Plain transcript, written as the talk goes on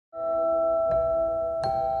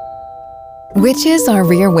Witches are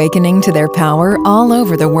reawakening to their power all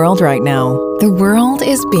over the world right now. The world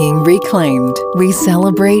is being reclaimed. We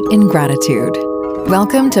celebrate in gratitude.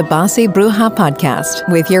 Welcome to Bossy Bruja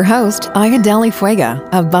Podcast with your host, Ayodele Fuega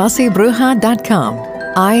of bossybruja.com.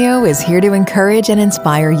 Ayo is here to encourage and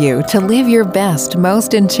inspire you to live your best,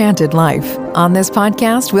 most enchanted life. On this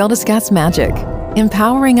podcast, we'll discuss magic,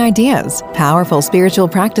 empowering ideas, powerful spiritual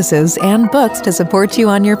practices, and books to support you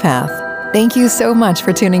on your path. Thank you so much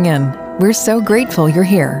for tuning in. We're so grateful you're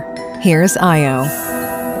here. Here's Ayo.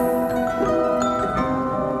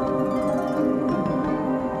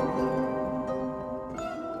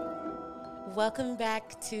 Welcome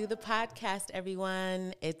back to the podcast,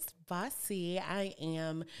 everyone. It's Bossy. I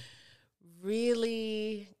am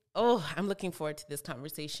I'm looking forward to this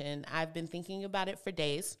conversation. I've been thinking about it for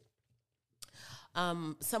days.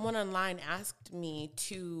 Someone online asked me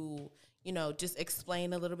to, just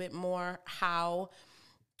explain a little bit more how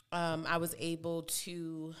I was able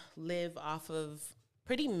to live off of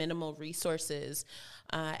pretty minimal resources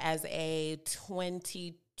as a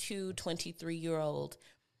 22, 23-year-old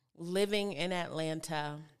living in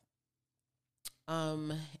Atlanta,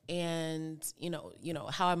 and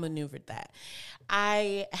how I maneuvered that.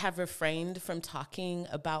 I have refrained from talking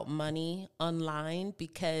about money online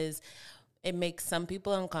because it makes some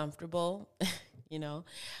people uncomfortable,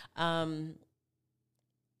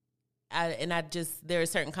 there are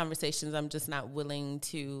certain conversations I'm just not willing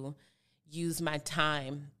to use my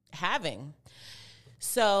time having.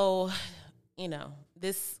 So,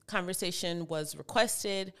 this conversation was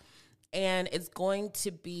requested, and it's going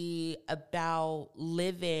to be about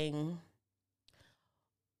living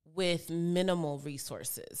with minimal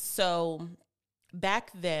resources. So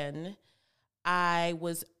back then, I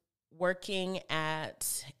was working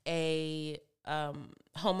at a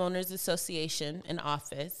homeowners association, an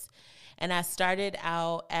office, and I started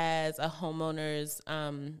out as a homeowner's,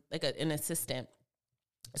 an assistant.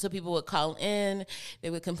 So people would call in, they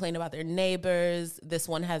would complain about their neighbors. This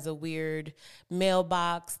one has a weird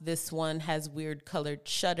mailbox. This one has weird colored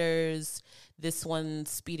shutters. This one's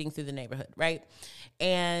speeding through the neighborhood, right?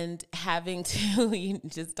 And having to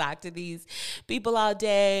just talk to these people all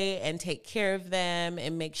day and take care of them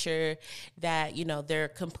and make sure that, their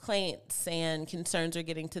complaints and concerns are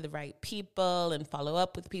getting to the right people and follow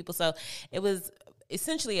up with people. So it was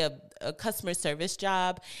essentially a customer service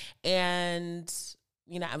job. And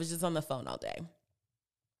I was just on the phone all day.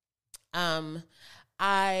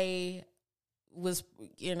 I was,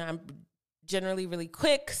 I'm generally really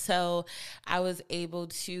quick, so I was able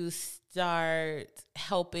to start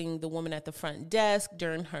helping the woman at the front desk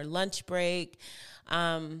during her lunch break,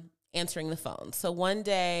 answering the phone. So one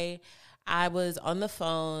day I was on the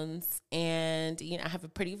phones, and, I have a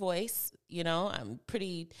pretty voice, I'm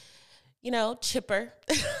pretty chipper.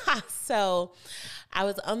 So I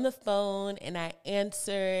was on the phone and I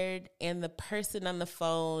answered, and the person on the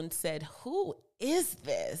phone said, "Who is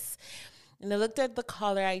this?" And I looked at the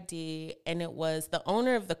caller ID, and it was the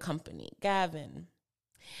owner of the company, Gavin.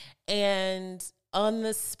 And on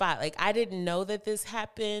the spot, I didn't know that this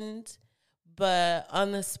happened, but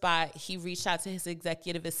on the spot, he reached out to his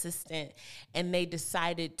executive assistant, and they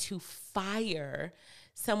decided to fire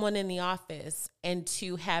someone in the office and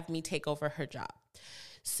to have me take over her job.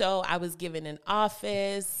 So I was given an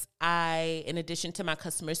office. In addition to my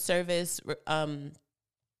customer service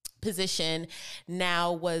position,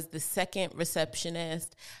 now was the second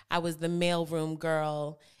receptionist. I was the mailroom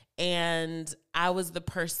girl, and I was the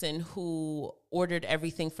person who ordered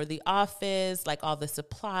everything for the office, like all the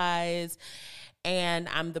supplies. And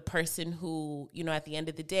I'm the person who, at the end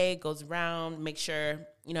of the day goes around, make sure,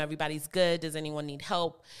 everybody's good. Does anyone need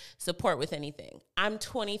help, support with anything? I'm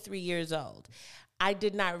 23 years old. I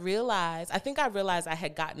did not realize, I think I realized I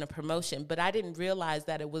had gotten a promotion, but I didn't realize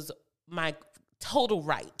that it was my total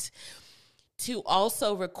right to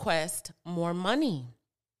also request more money.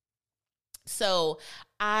 So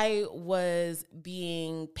I was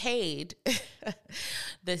being paid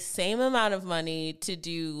the same amount of money to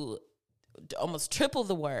do almost triple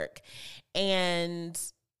the work. And,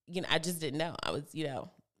 I just didn't know. I was,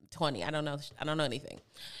 20. I don't know anything.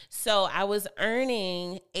 So I was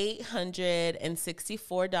earning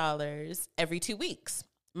 $864 every 2 weeks.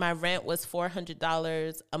 My rent was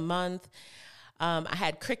 $400 a month. I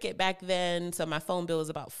had Cricket back then, so my phone bill was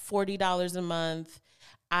about $40 a month.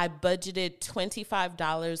 I budgeted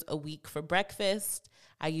 $25 a week for breakfast.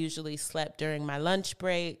 I usually slept during my lunch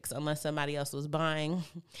breaks unless somebody else was buying.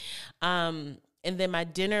 And then my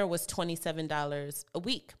dinner was $27 a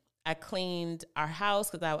week. I cleaned our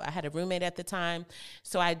house because I had a roommate at the time.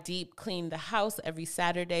 So I deep cleaned the house every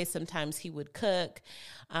Saturday. Sometimes he would cook.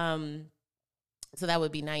 So that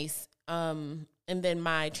would be nice. And then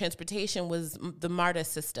my transportation was the MARTA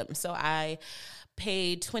system. So I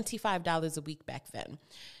paid $25 a week back then.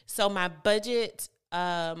 So my budget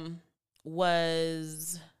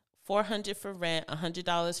was $400 for rent,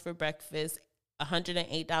 $100 for breakfast,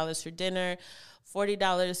 $108 for dinner,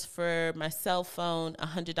 $40 for my cell phone,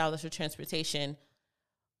 $100 for transportation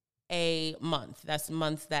a month. That's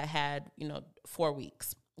months that had, 4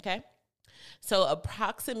 weeks. Okay. So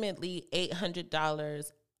approximately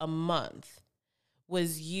 $800 a month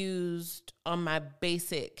was used on my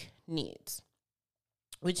basic needs,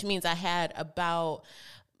 which means I had about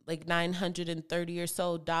like $930 or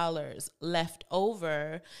so left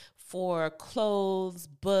over for clothes,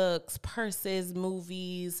 books, purses,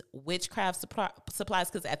 movies, witchcraft supplies.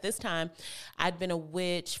 Because at this time, I'd been a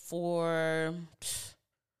witch for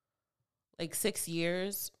like 6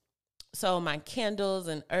 years. So my candles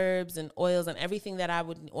and herbs and oils and everything that I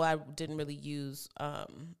didn't really use a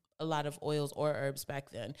lot of oils or herbs back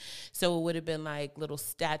then. So it would have been like little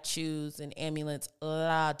statues and amulets,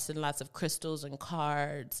 lots and lots of crystals and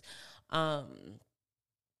cards,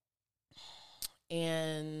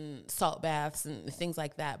 and salt baths and things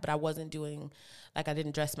like that. But I wasn't doing, I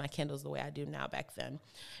didn't dress my candles the way I do now back then.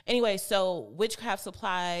 Anyway, so witchcraft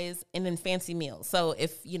supplies and then fancy meals. So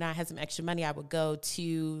if, I had some extra money, I would go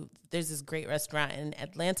to, there's this great restaurant in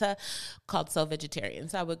Atlanta called So Vegetarian.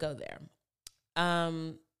 So I would go there.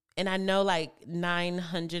 And I know like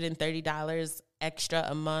 $930 extra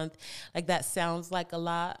a month, like that sounds like a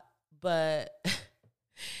lot, but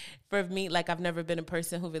for me, like I've never been a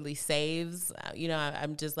person who really saves,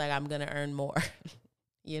 I'm just like, I'm going to earn more,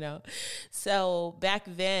 So back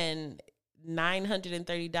then,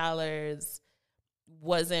 $930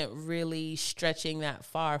 wasn't really stretching that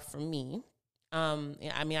far for me.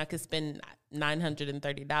 I could spend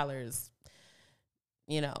 $930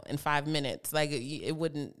 in 5 minutes. Like it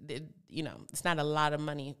wouldn't, it's not a lot of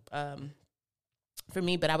money for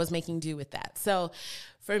me, but I was making do with that. So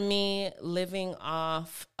for me, living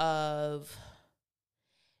off of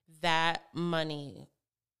that money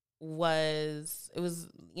was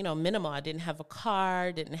minimal. I didn't have a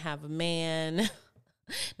car, didn't have a man.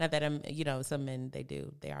 Not that I'm, some men,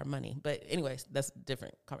 they are money. But anyways, that's a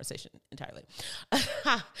different conversation entirely.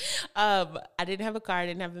 I didn't have a car, I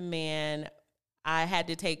didn't have a man. I had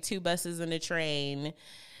to take 2 buses and a train,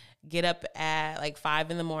 get up at like 5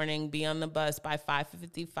 a.m, be on the bus by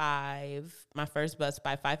 5:55, my first bus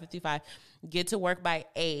by 5:55, get to work by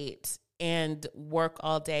 8 and work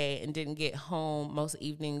all day, and didn't get home most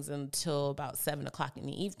evenings until about 7:00 in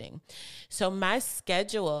the evening. So my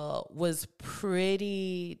schedule was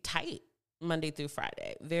pretty tight Monday through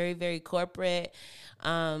Friday, very, very corporate,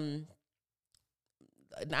 an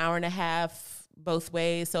hour and a half both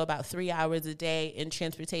ways. So about 3 hours a day in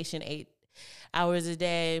transportation, 8 hours a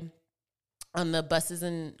day on the buses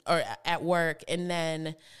or at work, and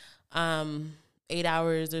then 8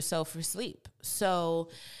 hours or so for sleep. So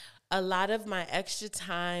a lot of my extra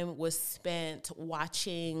time was spent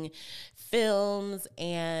watching films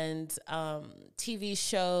and TV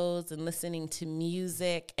shows and listening to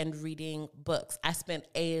music and reading books. I spent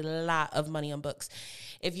a lot of money on books.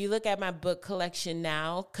 If you look at my book collection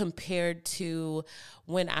now compared to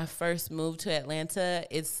when I first moved to Atlanta,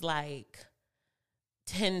 it's like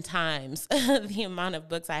 10 times the amount of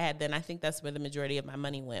books I had then. I think that's where the majority of my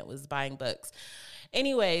money went, was buying books.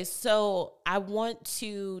 Anyway, so I want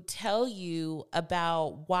to tell you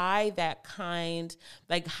about why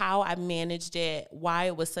how I managed it, why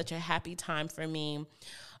it was such a happy time for me,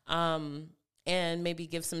 and maybe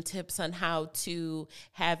give some tips on how to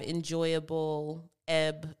have enjoyable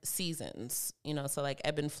ebb seasons, so like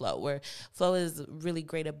ebb and flow, where flow is really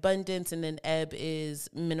great abundance, and then ebb is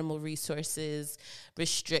minimal resources,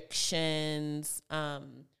 restrictions,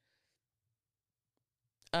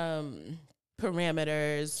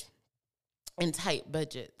 parameters, and tight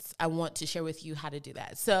budgets. I want to share with you how to do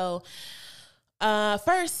that. So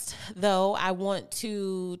first, though, I want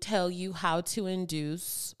to tell you how to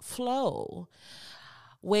induce flow,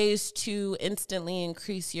 ways to instantly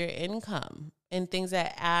increase your income, and things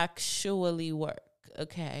that actually work.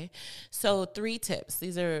 Okay. So 3 tips.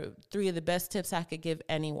 These are 3 of the best tips I could give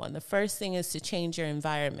anyone. The first thing is to change your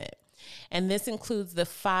environment. And this includes the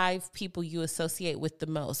 5 people you associate with the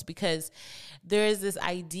most, because there is this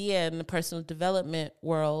idea in the personal development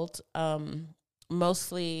world,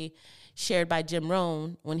 mostly shared by Jim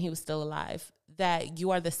Rohn when he was still alive, that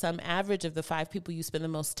you are the sum average of the 5 people you spend the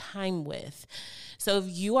most time with. So if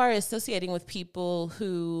you are associating with people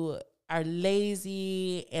who are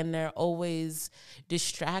lazy and they're always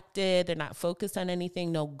distracted, they're not focused on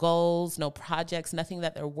anything, no goals, no projects, nothing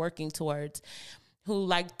that they're working towards, who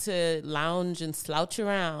like to lounge and slouch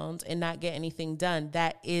around and not get anything done,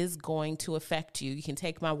 that is going to affect you. You can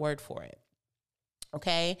take my word for it.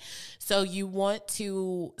 Okay, so you want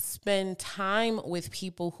to spend time with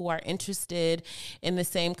people who are interested in the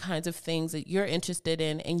same kinds of things that you're interested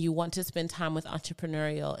in, and you want to spend time with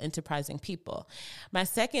entrepreneurial, enterprising people. My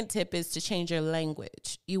second tip is to change your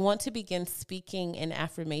language. You want to begin speaking in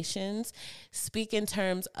affirmations, speak in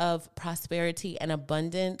terms of prosperity and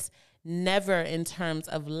abundance, never in terms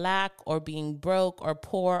of lack or being broke or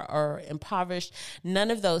poor or impoverished. None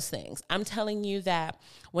of those things. I'm telling you that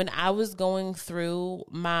when I was going through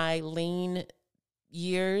my lean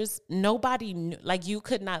years, nobody knew, like, you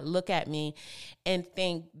could not look at me and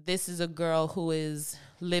think this is a girl who is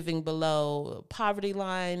living below poverty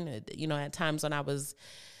line. You know, at times when I was,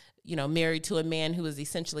 you know, married to a man who was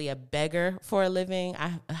essentially a beggar for a living.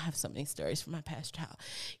 I have so many stories from my past child.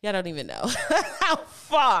 Y'all don't even know how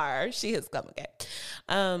far she has come.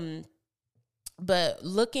 Okay. But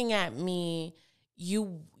looking at me,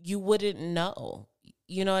 you wouldn't know.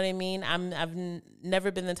 You know what I mean? I've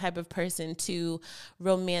never been the type of person to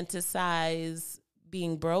romanticize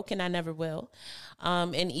being broke, and I never will.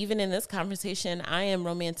 And even in this conversation, I am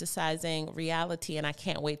romanticizing reality, and I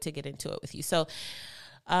can't wait to get into it with you. So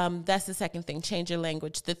that's the second thing, change your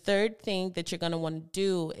language. The third thing that you're going to want to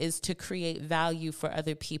do is to create value for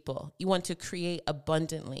other people. You want to create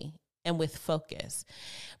abundantly and with focus.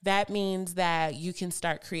 That means that you can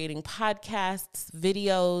start creating podcasts,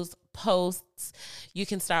 videos, posts. You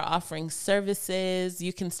can start offering services.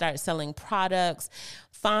 You can start selling products.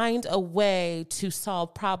 Find a way to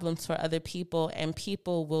solve problems for other people, and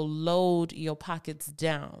people will load your pockets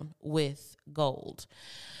down with gold.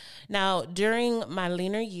 Now, during my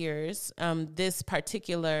leaner years, this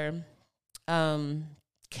particular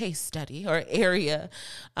case study or area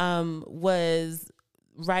was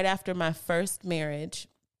right after my first marriage.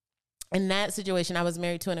 In that situation, I was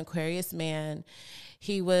married to an Aquarius man.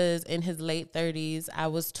 He was in his late 30s. I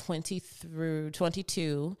was 20 through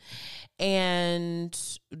 22 and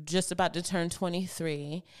just about to turn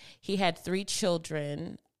 23. He had 3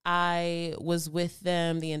 children. I was with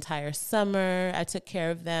them the entire summer. I took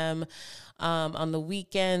care of them on the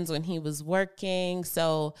weekends when he was working.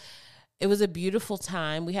 So it was a beautiful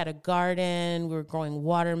time. We had a garden. We were growing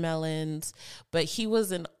watermelons. But he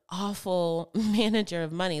was an awful manager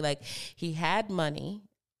of money. Like, he had money.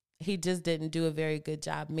 He just didn't do a very good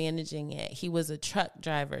job managing it. He was a truck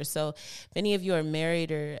driver. So if any of you are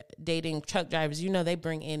married or dating truck drivers, you know they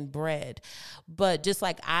bring in bread. But just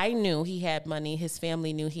like I knew he had money, his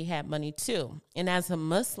family knew he had money too. And as a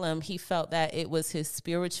Muslim, he felt that it was his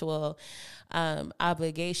spiritual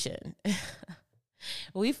obligation.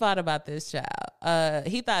 We fought about this, child.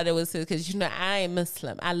 He thought it was his, because, you know, I ain't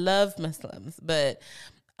Muslim. I love Muslims, but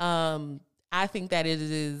I think that it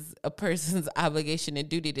is a person's obligation and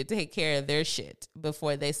duty to take care of their shit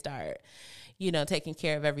before they start, you know, taking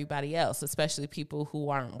care of everybody else, especially people who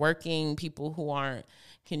aren't working, people who aren't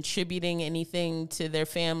contributing anything to their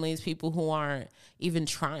families, people who aren't even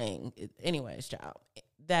trying. Anyways, child,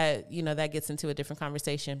 that, you know, that gets into a different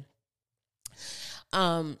conversation.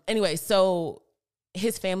 Anyway, so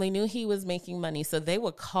his family knew he was making money, so they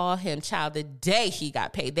would call him, child, the day he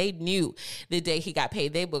got paid. They knew the day he got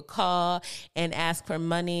paid. They would call and ask for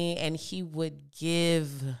money, and he would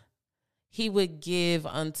give. He would give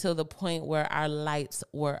until the point where our lights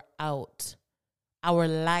were out. Our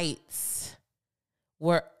lights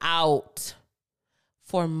were out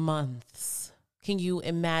for months. Can you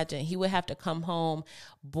imagine? He would have to come home,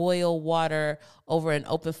 boil water over an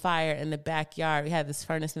open fire in the backyard. We had this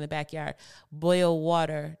furnace in the backyard. Boil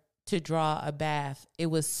water to draw a bath. It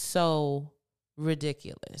was so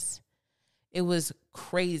ridiculous. It was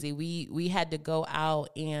crazy. We had to go out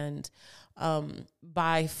and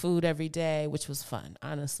buy food every day, which was fun,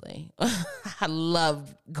 honestly. I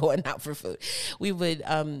loved going out for food. We would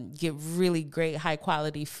get really great, high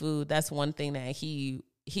quality food. That's one thing that he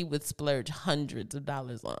would splurge hundreds of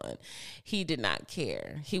dollars on. He did not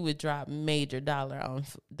care. He would drop major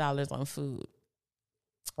dollars on food,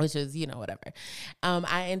 which is, you know, whatever.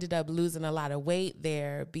 I ended up losing a lot of weight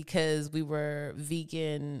there because we were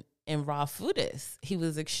vegan and raw foodists. He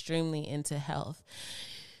was extremely into health.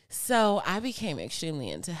 So I became extremely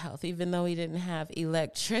into health, even though we didn't have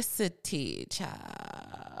electricity,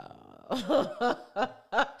 child.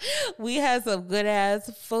 We had some good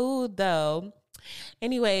ass food though.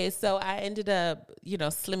 Anyway, so I ended up, you know,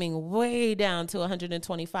 slimming way down to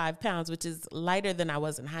 125 pounds, which is lighter than I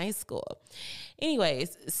was in high school.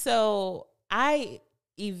 Anyways, so I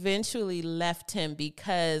eventually left him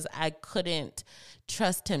because I couldn't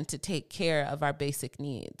trust him to take care of our basic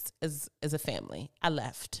needs as a family. I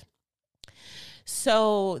left.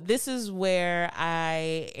 So this is where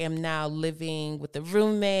I am now living with a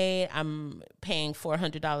roommate. I'm paying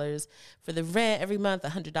 $400 for the rent every month,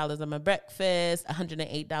 $100 on my breakfast,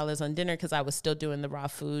 $108 on dinner because I was still doing the raw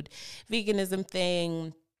food veganism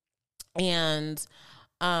thing, and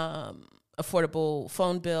affordable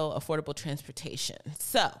phone bill, affordable transportation.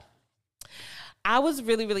 So I was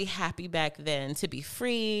really, really happy back then to be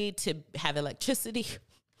free, to have electricity.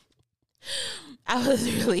 I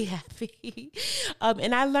was really happy.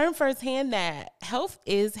 And I learned firsthand that health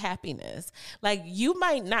is happiness. Like, you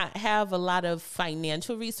might not have a lot of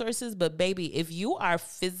financial resources, but baby, if you are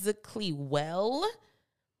physically well,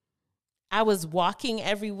 I was walking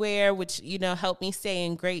everywhere, which, helped me stay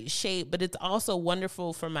in great shape, but it's also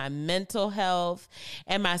wonderful for my mental health.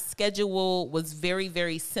 And my schedule was very,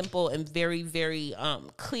 very simple and very, very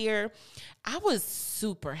clear. I was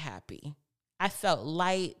super happy. I felt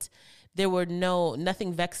light. There were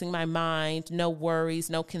nothing vexing my mind, no worries,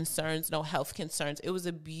 no concerns, no health concerns. It was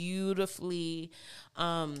a beautifully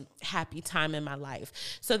happy time in my life.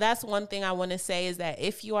 So that's one thing I want to say, is that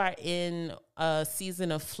if you are in a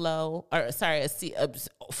season of flow or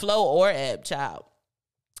ebb, child,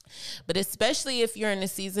 but especially if you're in a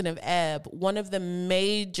season of ebb, one of the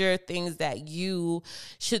major things that you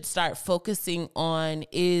should start focusing on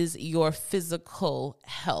is your physical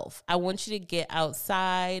health. I want you to get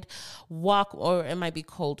outside, walk, or it might be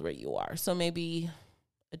cold where you are, so maybe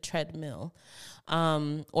a treadmill,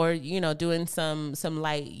 or doing some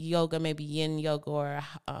light yoga, maybe yin yoga, or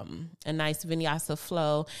a nice vinyasa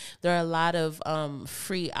flow. There are a lot of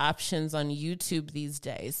free options on YouTube these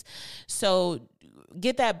days. So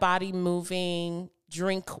get that body moving,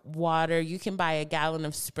 drink water. You can buy a gallon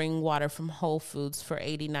of spring water from Whole Foods for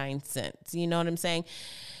 89 cents. You know what I'm saying?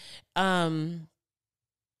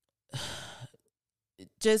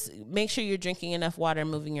 Just make sure you're drinking enough water,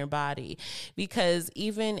 moving your body, because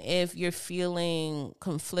even if you're feeling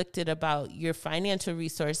conflicted about your financial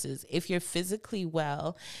resources, if you're physically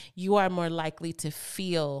well, you are more likely to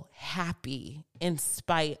feel happy in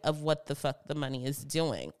spite of what the fuck the money is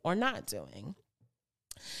doing or not doing.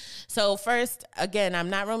 So first, again,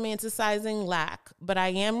 I'm not romanticizing lack, but I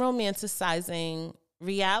am romanticizing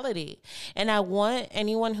reality. And I want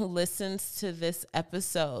anyone who listens to this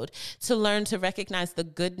episode to learn to recognize the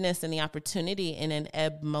goodness and the opportunity in an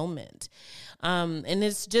ebb moment. And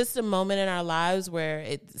it's just a moment in our lives where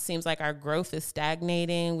it seems like our growth is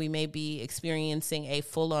stagnating. We may be experiencing a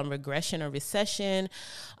full-on regression or recession,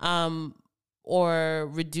 or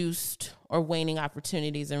reduced or waning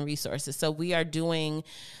opportunities and resources. So we are doing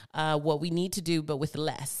what we need to do, but with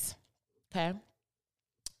less. Okay.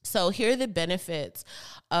 So here are the benefits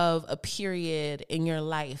of a period in your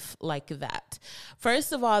life like that.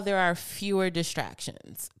 First of all, there are fewer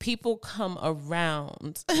distractions. People come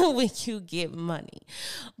around when you get money,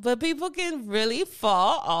 but people can really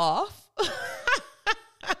fall off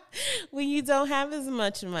when you don't have as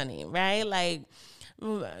much money, right? Like,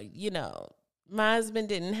 my husband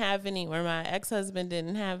didn't have any, or my ex-husband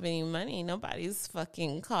didn't have any money. Nobody's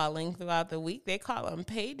fucking calling throughout the week. They call on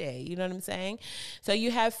payday. You know what I'm saying? So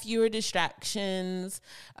you have fewer distractions.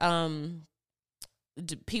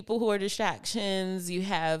 People who are distractions, you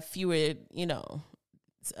have fewer,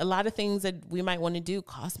 a lot of things that we might want to do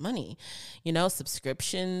cost money,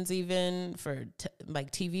 subscriptions even for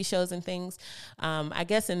like TV shows and things. I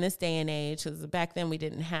guess in this day and age, because back then we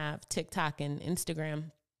didn't have TikTok and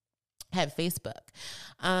Instagram, had Facebook.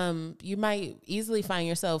 You might easily find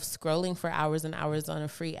yourself scrolling for hours and hours on a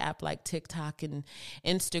free app like TikTok and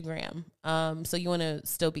Instagram. So you want to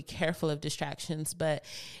still be careful of distractions. But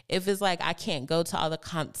if it's like, I can't go to all the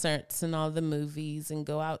concerts and all the movies and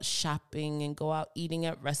go out shopping and go out eating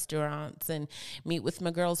at restaurants and meet with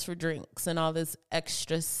my girls for drinks and all this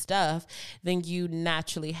extra stuff, then you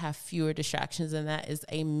naturally have fewer distractions. And that is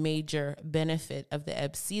a major benefit of the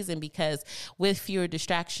ebb season, because with fewer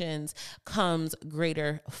distractions comes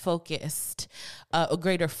greater focus.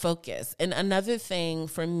 And another thing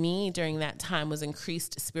for me during that time was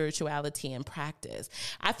increased spirituality and practice.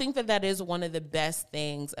 I think that is one of the best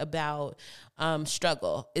things about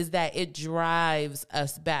struggle, is that it drives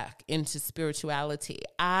us back into spirituality.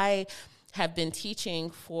 I have been teaching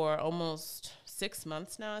for almost 6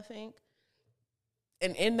 months now, I think.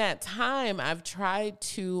 And in that time, I've tried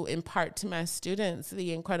to impart to my students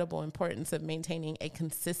the incredible importance of maintaining a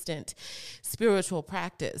consistent spiritual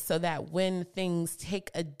practice, so that when things take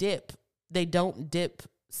a dip, they don't dip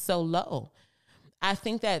so low. I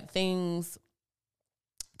think that things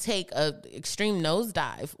take a extreme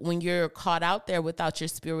nosedive when you're caught out there without your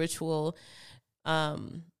spiritual, your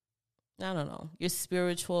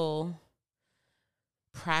spiritual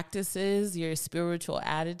practices, your spiritual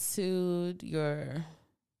attitude, your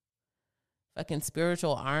fucking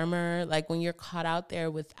spiritual armor. Like when you're caught out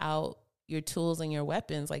there without your tools and your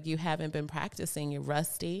weapons, like you haven't been practicing, you're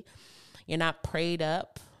rusty, you're not prayed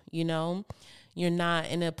up, you're not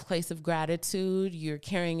in a place of gratitude. You're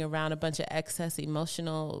carrying around a bunch of excess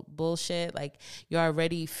emotional bullshit. Like you're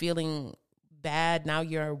already feeling bad. Now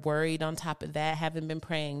you're worried on top of that. Haven't been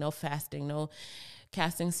praying, no fasting, no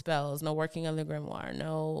casting spells, no working on the grimoire,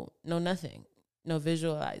 no nothing, no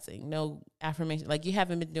visualizing, no affirmation. Like you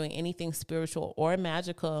haven't been doing anything spiritual or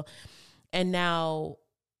magical. And now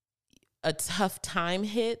a tough time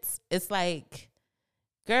hits. It's like,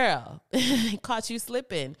 girl, caught you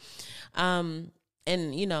slipping.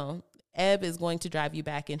 Ebb is going to drive you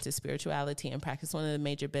back into spirituality and practice, one of the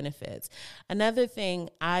major benefits. Another thing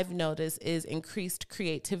I've noticed is increased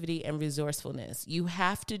creativity and resourcefulness. You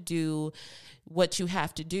have to do what you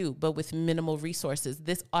have to do, but with minimal resources.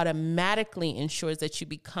 This automatically ensures that you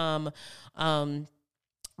become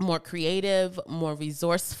more creative, more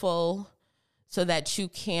resourceful, so that you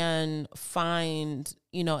can find,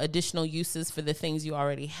 additional uses for the things you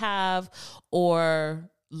already have, or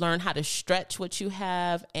learn how to stretch what you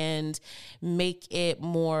have and make it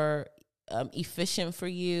more efficient for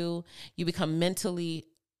you. You become mentally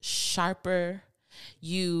sharper.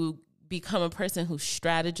 You become a person who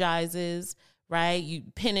strategizes, right? You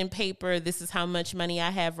pen and paper. This is how much money I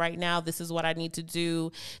have right now. This is what I need to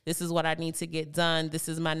do. This is what I need to get done. This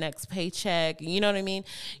is my next paycheck. You know what I mean?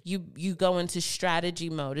 You go into strategy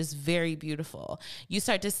mode. It's very beautiful. You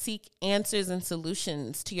start to seek answers and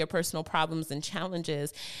solutions to your personal problems and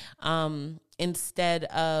challenges, instead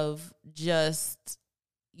of just,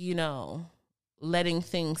 letting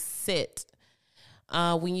things sit.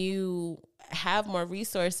 When you have more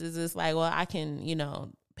resources, it's like, well, I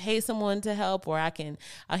can, pay someone to help, or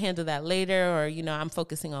I'll handle that later, or, I'm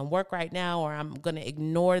focusing on work right now, or I'm going to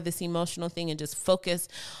ignore this emotional thing and just focus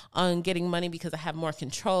on getting money because I have more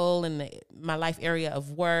control in my life area of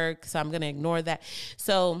work. So I'm going to ignore that.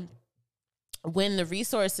 So when the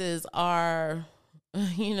resources are,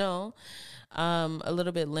 a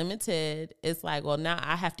little bit limited, it's like, well, now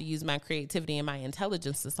I have to use my creativity and my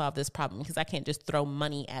intelligence to solve this problem, because I can't just throw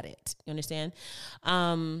money at it. You understand?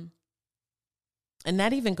 And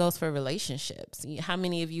that even goes for relationships. How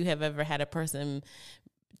many of you have ever had a person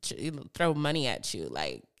throw money at you?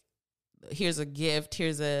 Like, here's a gift,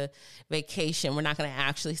 here's a vacation. We're not going to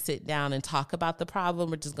actually sit down and talk about the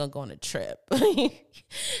problem. We're just going to go on a trip. When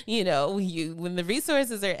the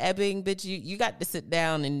resources are ebbing, but you got to sit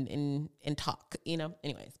down and talk,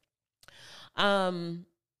 anyways.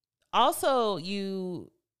 Also,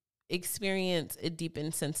 you experience a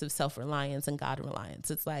deepened sense of self-reliance and God reliance.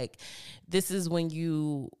 It's like, this is when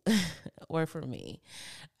or for me,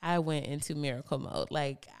 I went into miracle mode.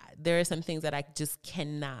 Like, there are some things that I just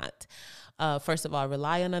cannot, first of all,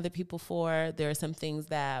 rely on other people for. There are some things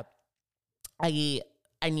that I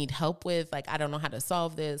need help with. Like, I don't know how to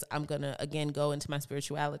solve this. I'm going to, again, go into my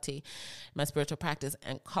spirituality, my spiritual practice,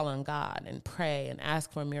 and call on God and pray and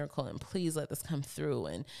ask for a miracle. And please let this come through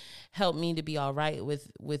and help me to be all right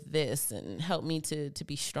with this, and help me to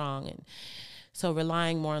be strong. And so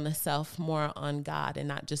relying more on the self, more on God, and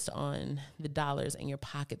not just on the dollars in your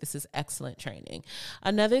pocket. This is excellent training.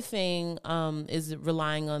 Another thing is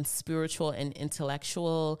relying on spiritual and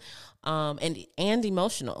intellectual and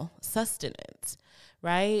emotional sustenance.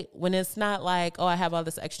 Right? When it's not like, oh, I have all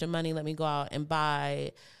this extra money, let me go out and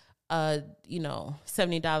buy a,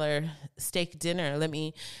 $70 steak dinner. Let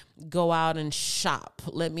me go out and shop.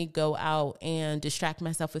 Let me go out and distract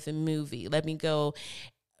myself with a movie. Let me go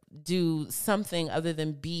do something other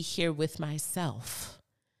than be here with myself.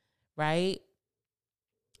 Right?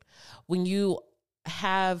 When you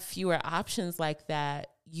have fewer options like that,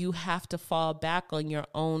 you have to fall back on your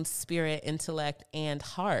own spirit, intellect, and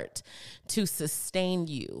heart to sustain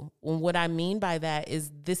you. And what I mean by that is,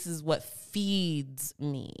 this is what feeds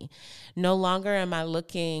me. No longer am I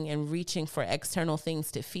looking and reaching for external things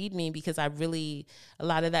to feed me, because a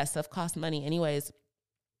lot of that stuff costs money anyways.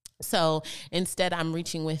 So instead, I'm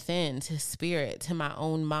reaching within to spirit, to my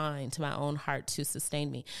own mind, to my own heart to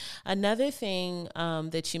sustain me. Another thing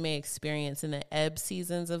that you may experience in the ebb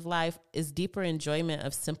seasons of life is deeper enjoyment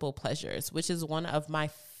of simple pleasures, which is one of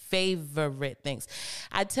my favorite things.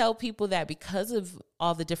 I tell people that because of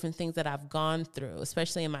all the different things that I've gone through,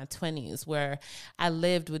 especially in my 20s, where I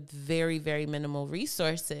lived with very, very minimal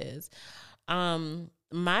resources, my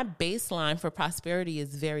baseline for prosperity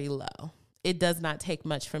is very low. It does not take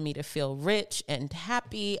much for me to feel rich and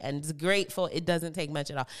happy and grateful. It doesn't take much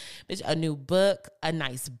at all. Bitch, a new book, a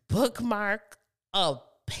nice bookmark, a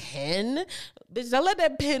pen. Bitch, don't let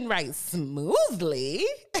that pen write smoothly.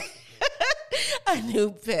 A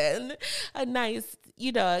new pen, a nice,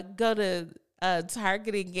 go to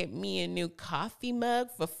Target and get me a new coffee mug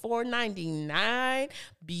for $4.99.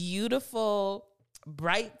 Beautiful,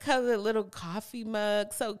 bright colored little coffee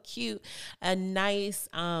mug, so cute. A nice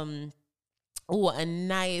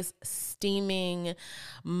steaming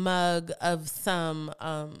mug of some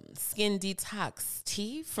skin detox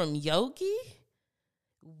tea from Yogi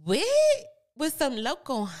with some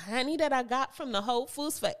local honey that I got from the Whole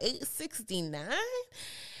Foods for $8.69.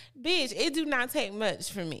 Bitch, it do not take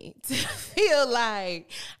much for me to feel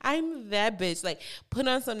like I'm that bitch. Like, put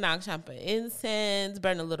on some Nag Champa incense,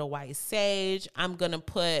 burn a little white sage. I'm going to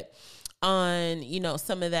put on,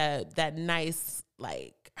 some of that nice,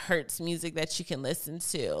 like, Hertz music that you can listen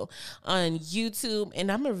to on YouTube.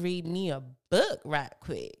 And I'm going to read me a book right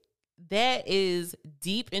quick. That is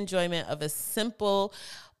deep enjoyment of a simple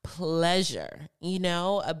pleasure.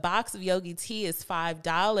 A box of Yogi tea is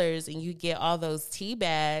 $5 and you get all those tea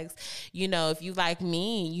bags. If you like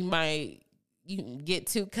me, you can get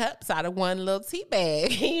 2 cups out of one little tea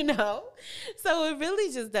bag, So it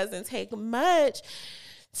really just doesn't take much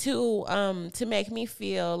to make me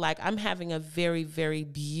feel like I'm having a very, very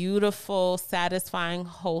beautiful, satisfying,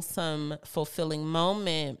 wholesome, fulfilling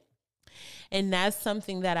moment. And that's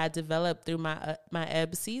something that I developed through my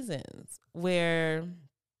ebb seasons, where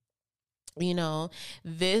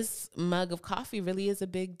this mug of coffee really is a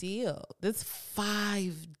big deal. This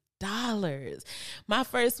 $5. My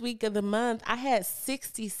first week of the month, I had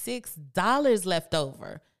 $66 left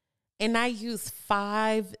over. And I used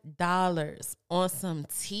 $5 on some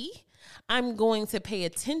tea. I'm going to pay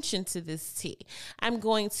attention to this tea. I'm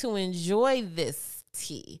going to enjoy this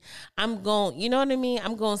tea. I'm going, you know what I mean?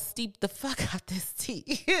 I'm going to steep the fuck out this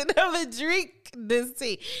tea. And I'm going to drink this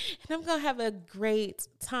tea. And I'm going to have a great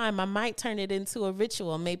time. I might turn it into a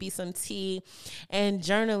ritual, maybe some tea and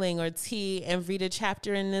journaling, or tea and read a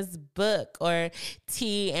chapter in this book, or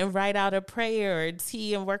tea and write out a prayer, or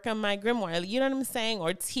tea and work on my grimoire. You know what I'm saying?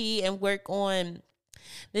 Or tea and work on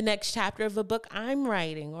the next chapter of a book I'm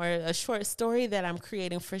writing, or a short story that I'm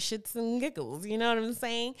creating for shits and giggles. You know what I'm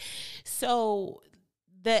saying? So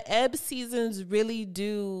the ebb seasons really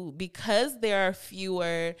do, because there are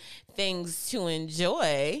fewer things to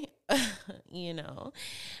enjoy, I'm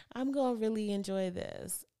going to really enjoy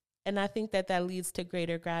this. And I think that leads to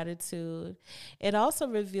greater gratitude. It also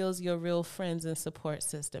reveals your real friends and support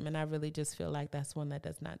system. And I really just feel like that's one that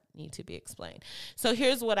does not need to be explained. So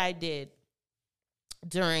here's what I did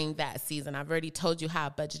during that season. I've already told you how I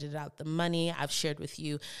budgeted out the money. I've shared with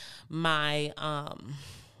you my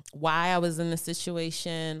why I was in the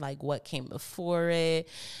situation, like what came before it.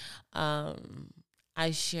 I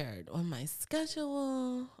shared on my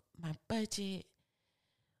schedule, my budget,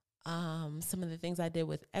 some of the things I did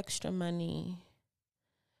with extra money,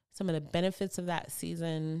 some of the benefits of that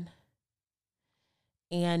season.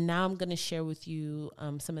 And now I'm going to share with you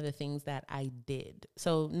some of the things that I did.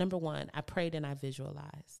 So number one, I prayed and I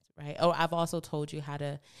visualized, right? Oh, I've also told you how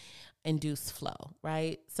to induce flow,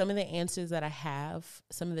 right? Some of the answers that I have,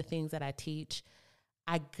 some of the things that I teach,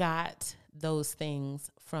 I got those things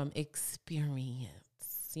from experience.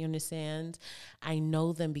 You understand? I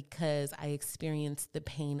know them because I experienced the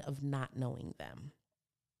pain of not knowing them.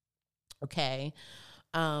 Okay.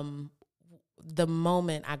 The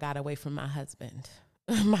moment I got away from my husband,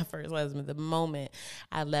 my first husband, the moment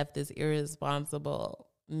I left this irresponsible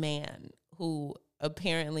man who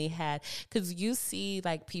apparently had, because you see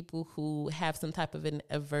like people who have some type of an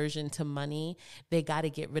aversion to money, they got to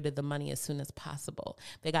get rid of the money as soon as possible.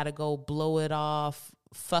 They got to go blow it off,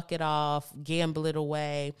 fuck it off, gamble it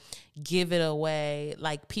away, give it away.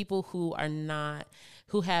 Like people who are not,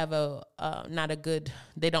 who have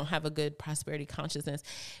they don't have a good prosperity consciousness,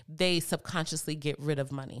 they subconsciously get rid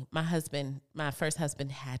of money. My first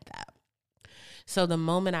husband had that. So the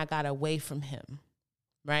moment I got away from him,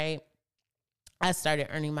 right, I started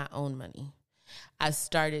earning my own money. I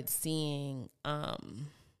started seeing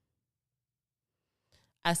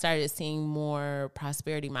more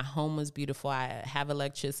prosperity. My home was beautiful. I have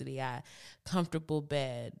electricity. I comfortable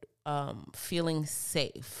bed, feeling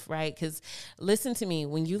safe, right? Because listen to me,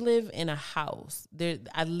 when you live in a house,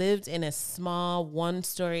 I lived in a small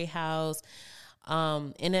 1-story house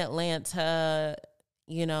in Atlanta,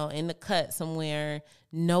 in the cut somewhere,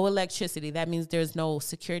 no electricity. That means there's no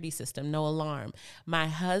security system, no alarm. My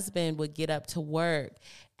husband would get up to work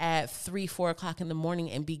at 3-4 o'clock in the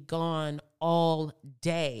morning and be gone all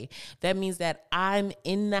day. That means that I'm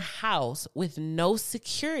in the house with no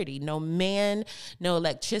security, no man, no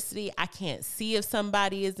electricity. I can't see if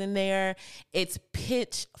somebody is in there. It's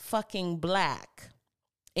pitch fucking black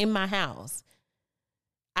in my house.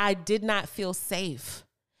 I did not feel safe.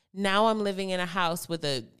 Now I'm living in a house with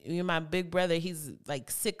my big brother. He's like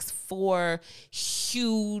 6'4",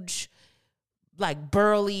 huge, like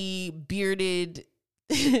burly, bearded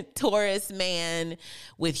Taurus man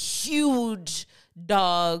with huge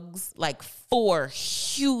dogs, like 4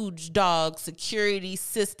 huge dogs, security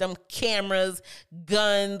system, cameras,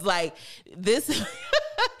 guns, like this.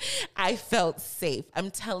 I felt safe.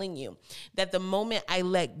 I'm telling you that the moment I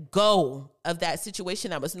let go of that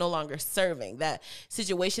situation that was no longer serving, that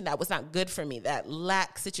situation that was not good for me, that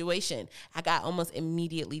lack situation, I got almost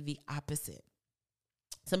immediately the opposite.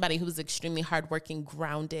 Somebody who was extremely hardworking,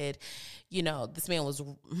 grounded. This man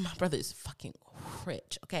my brother is fucking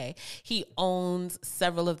rich, okay? He owns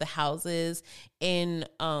several of the houses in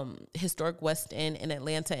historic West End in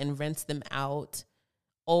Atlanta and rents them out.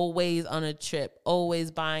 Always on a trip,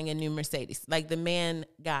 always buying a new Mercedes. Like, the man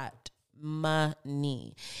got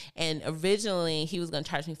money. And originally he was going to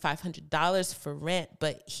charge me $500 for rent,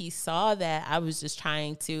 but he saw that I was just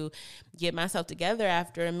trying to get myself together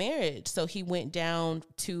after a marriage. So he went down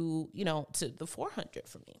to the $400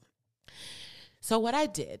 for me. So what I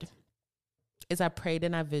did is I prayed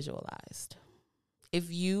and I visualized.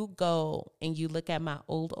 If you go and you look at my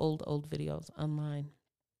old videos online,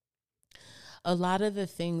 a lot of the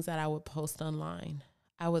things that I would post online,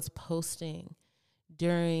 I was posting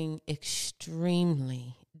during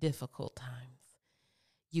extremely difficult times.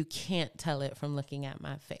 You can't tell it from looking at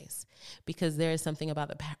my face, because there is something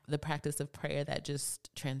about the practice of prayer that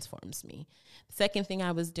just transforms me. The second thing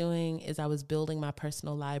I was doing is I was building my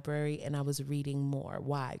personal library and I was reading more.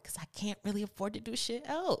 Why? Because I can't really afford to do shit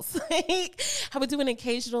else. I would do an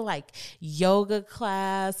occasional yoga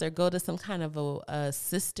class or go to some kind of a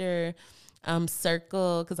sister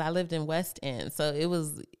circle, because I lived in West End. So it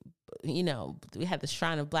was, we had the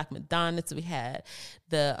Shrine of Black Madonna, we had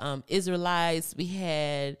the Israelites, we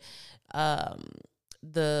had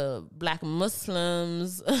the Black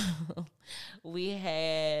Muslims, we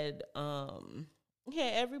had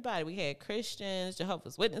everybody. We had Christians,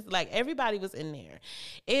 Jehovah's Witnesses, like everybody was in there.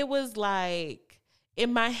 It was like,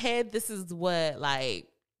 in my head, this is what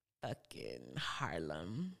fucking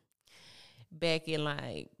Harlem back in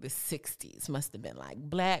the 60s must have been like.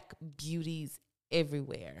 Black beauties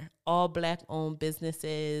everywhere, all Black owned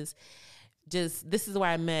businesses. Just, this is where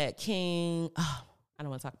I met King. Oh, I don't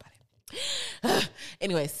want to talk about it.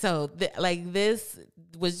 Anyway, so this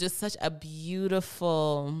was just such a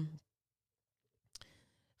beautiful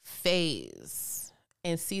phase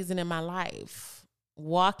and season in my life.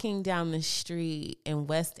 Walking down the street in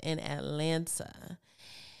West End, Atlanta,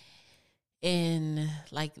 in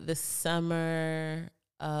the summer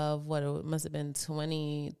of what it must have been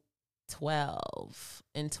 2012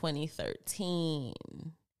 and 2013,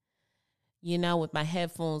 with my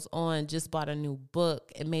headphones on, just bought a new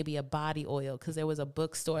book and maybe a body oil, because there was a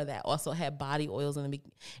bookstore that also had body oils in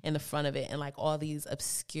the front of it, and all these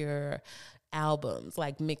obscure albums,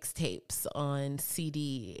 mixtapes on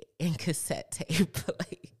CD and cassette tape.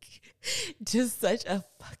 Just such a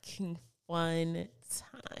fucking fun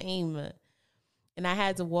time. And I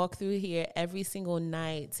had to walk through here every single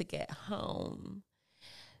night to get home.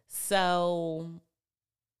 So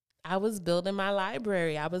I was building my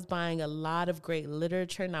library. I was buying a lot of great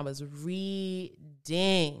literature, and I was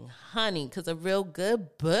reading, honey, because a real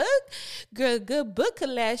good book could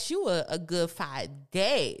last you a good 5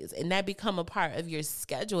 days, and that become a part of your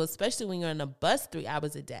schedule, especially when you're on a bus 3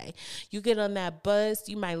 hours a day. You get on that bus,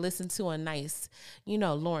 you might listen to a nice,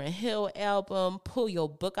 Lauryn Hill album, pull your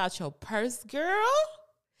book out your purse, girl.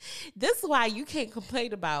 This is why you can't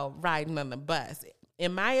complain about riding on the bus.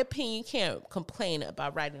 In my opinion, you can't complain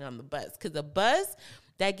about riding on the bus, because the bus,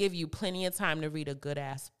 that give you plenty of time to read a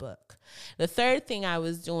good-ass book. The third thing I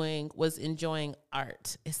was doing was enjoying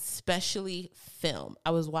art, especially film. I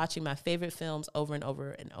was watching my favorite films over and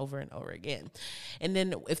over and over and over again. And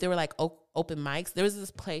then if there were open mics, there was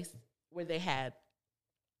this place where they had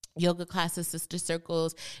yoga classes, sister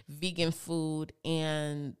circles, vegan food,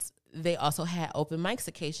 and they also had open mics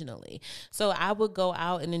occasionally. So I would go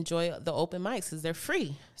out and enjoy the open mics because they're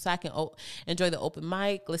free. So I can enjoy the open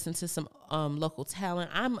mic, listen to some local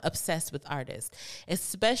talent. I'm obsessed with artists,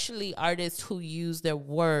 especially artists who use their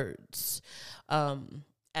words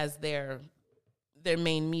as their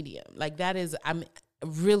main medium. I'm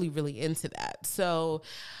really, really into that. So,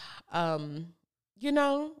 You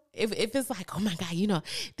know, if it's like, oh my God, you know,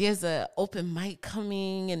 there's a open mic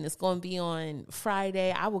coming and it's going to be on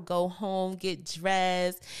Friday, I would go home, get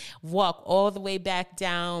dressed, walk all the way back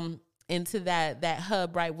down into that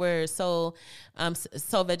hub right where Soul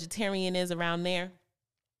Vegetarian is around there.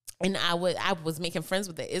 And I was making friends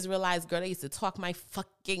with the Israelites. Girl, they used to talk my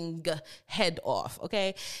fucking head off,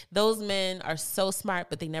 okay? Those men are so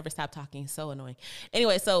smart, but they never stop talking. So annoying.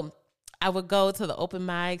 Anyway, so I would go to the open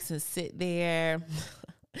mics and sit there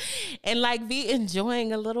and like be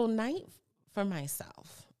enjoying a little night for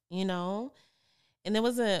myself, you know? And it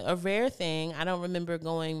was a rare thing. I don't remember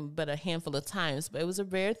going but a handful of times, but it was a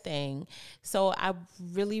rare thing. So I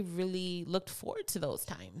really, really looked forward to those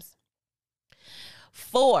times.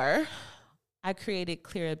 4, I created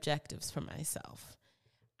clear objectives for myself.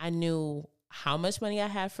 I knew how much money I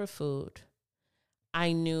had for food.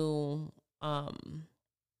 I knew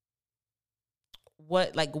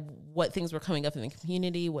what things were coming up in the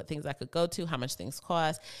community, what things I could go to, how much things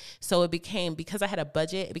cost. So it became, because I had a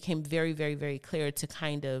budget, it became very, very, very clear to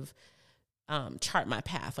kind of chart my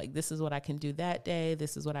path. Like, this is what I can do that day.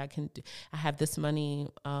 This is what I can do. I have this money,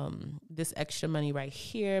 this extra money right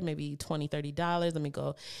here, maybe $20, $30. Let me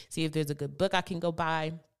go see if there's a good book I can go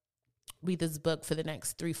buy, read this book for the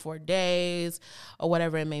next 3-4 days or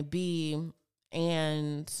whatever it may be.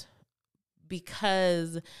 And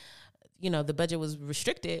because, you know, the budget was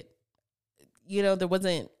restricted, you know,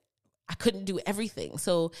 I couldn't do everything.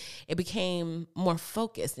 So it became more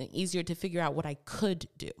focused and easier to figure out what I could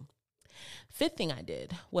do. 5th thing I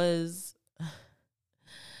did was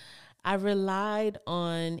I relied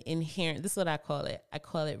on inherent, this is what I call it. I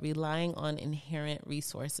call it relying on inherent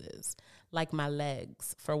resources, like my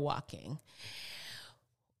legs for walking,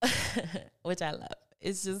 which I love.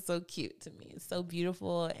 It's just so cute to me. It's so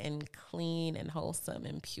beautiful and clean and wholesome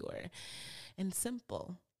and pure and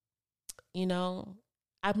simple. You know,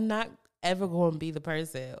 I'm not ever going to be the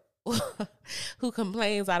person who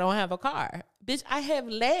complains I don't have a car. Bitch, I have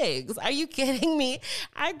legs. Are you kidding me?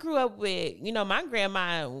 I grew up with, you know, my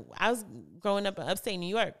grandma. I was growing up in upstate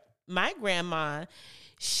New York. My grandma,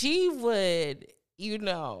 she would, you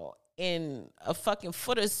know, in a fucking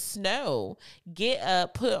foot of snow, get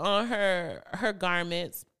up, put on her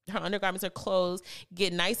garments, her undergarments, her clothes,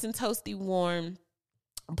 get nice and toasty warm,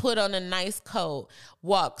 put on a nice coat,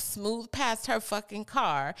 walk smooth past her fucking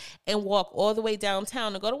car, and walk all the way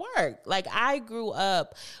downtown to go to work. Like, I grew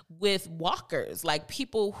up with walkers, like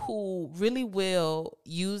people who really will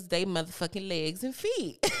use their motherfucking legs and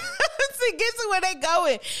feet to get to where they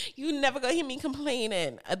going. You never gonna hear me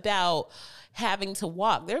complaining about having to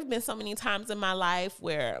walk. There have been so many times in my life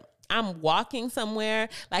where I'm walking somewhere.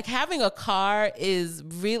 Like, having a car is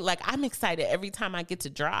real. Like, I'm excited every time I get to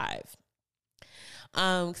drive.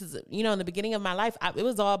 Because, you know, in the beginning of my life, it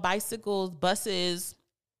was all bicycles, buses,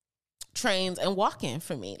 trains, and walking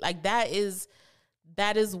for me. Like, that is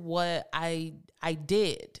what I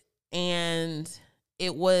did. And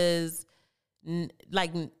it was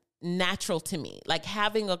natural to me. Like,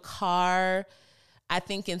 having a car, I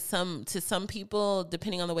think to some people,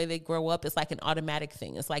 depending on the way they grow up, it's like an automatic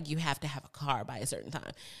thing. It's like you have to have a car by a certain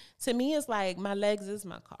time. To me, it's like my legs is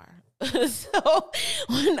my car. So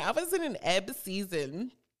when I was in an ebb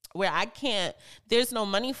season where there's no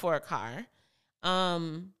money for a car,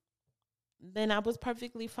 then I was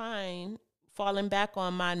perfectly fine falling back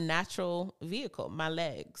on my natural vehicle, my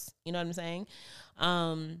legs. You know what I'm saying?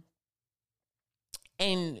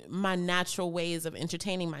 And my natural ways of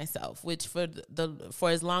entertaining myself, which for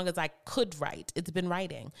as long as I could write, it's been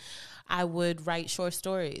writing. I would write short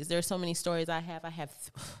stories. There's so many stories I have. I have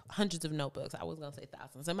hundreds of notebooks. I was going to say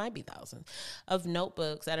thousands. It might be thousands of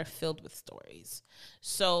notebooks that are filled with stories.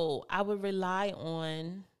 So I would rely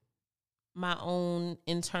on my own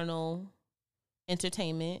internal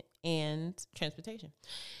entertainment and transportation.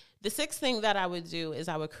 The 6th thing that I would do is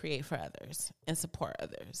I would create for others and support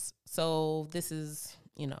others. So this is,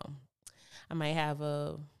 you know, I might have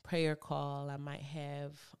a prayer call. I might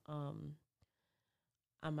have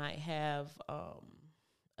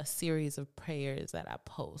a series of prayers that I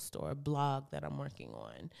post, or a blog that I'm working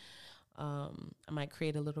on. I might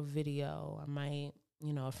create a little video. I might,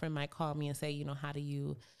 you know, a friend might call me and say, you know, how do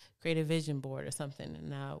you create a vision board or something?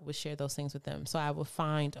 And I would share those things with them. So I would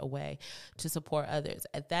find a way to support others.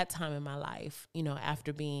 At that time in my life, you know,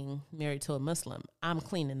 after being married to a Muslim, I'm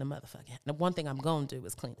cleaning the motherfucker. The one thing I'm going to do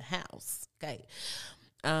is clean the house. Okay.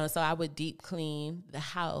 So I would deep clean the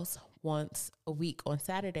house once a week on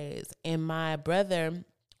Saturdays. And my brother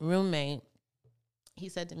roommate, he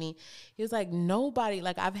said to me, he was like, nobody,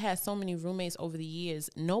 like, I've had so many roommates over the years,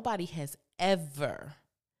 nobody has ever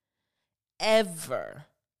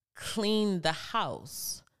cleaned the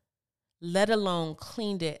house, let alone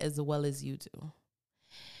cleaned it as well as you do.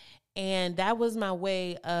 And that was my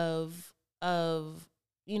way of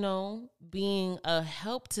being a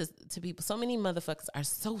help to people. So many motherfuckers are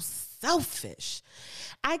so selfish.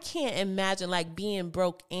 I can't imagine like being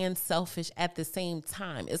broke and selfish at the same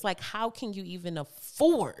time. It's like, how can you even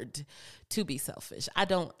afford to be selfish? I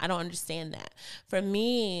don't understand that. For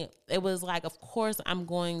me, it was like, of course I'm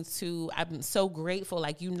so grateful.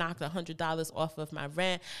 Like, you knocked $100 off of my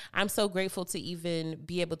rent. I'm so grateful to even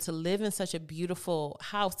be able to live in such a beautiful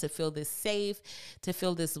house, to feel this safe, to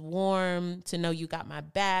feel this warm, to know you got my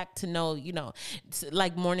back, to know,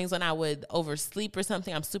 like mornings when I would oversleep or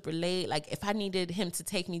something, I'm super late. Like, if I needed him to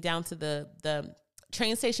take me down to the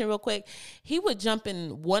train station real quick, he would jump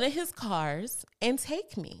in one of his cars and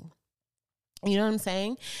take me. You know what I'm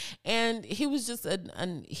saying? And he was just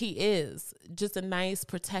he is just a nice,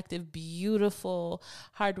 protective, beautiful,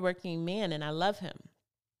 hardworking man, and I love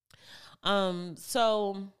him.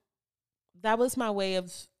 So that was my way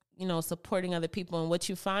of, supporting other people. And what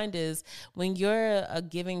you find is when you're a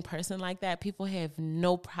giving person like that, people have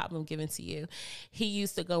no problem giving to you. He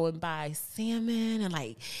used to go and buy salmon, and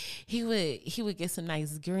like he would get some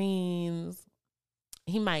nice greens.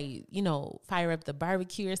 He might, fire up the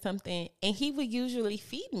barbecue or something, and he would usually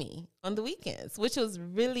feed me on the weekends, which was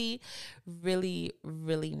really, really,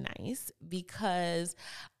 really nice, because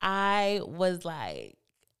I was like,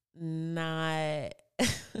 not,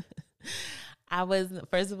 I was,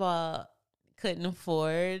 first of all, couldn't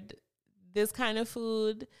afford this kind of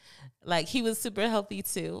food. Like, he was super healthy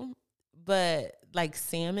too, but like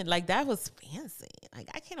salmon, like that was fancy. Like,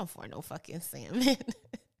 I can't afford no fucking salmon.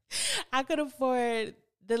 I could afford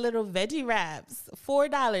the little veggie wraps,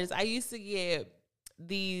 $4. I used to get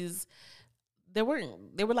these. They were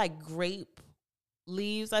like grape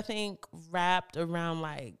leaves, I think, wrapped around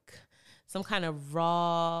like some kind of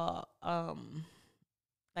raw,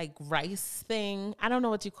 like rice thing. I don't know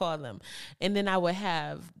what you call them. And then I would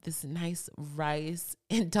have this nice rice,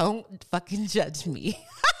 and don't fucking judge me.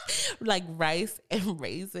 Like rice and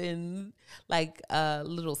raisins, like a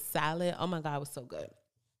little salad. Oh my God, it was so good.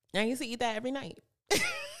 I used to eat that every night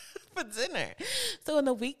for dinner. So on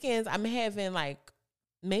the weekends, I'm having like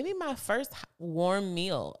maybe my first warm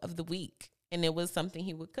meal of the week. And it was something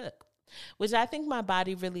he would cook, which I think my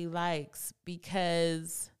body really likes,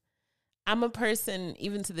 because I'm a person,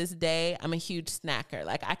 even to this day, I'm a huge snacker.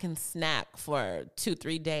 Like, I can snack for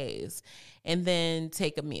 2-3 days and then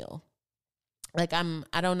take a meal. Like,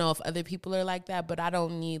 I don't know if other people are like that, but I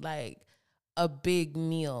don't need like a big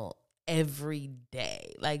meal every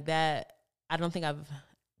day like that. I don't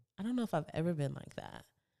know if I've ever been like that.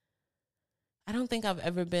 I don't think I've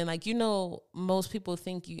ever been like, most people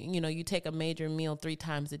think you take a major meal 3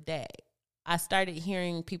 times a day. I started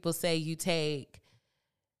hearing people say you take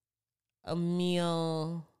a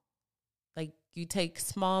meal, like you take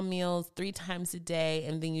small meals 3 times a day,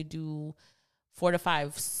 and then you do 4 to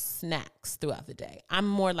 5 snacks throughout the day. I'm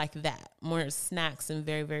more like that, more snacks and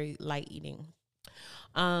very, very light eating.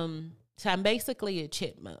 So I'm basically a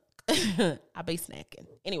chipmunk. I be snacking.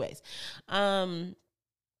 Anyways, so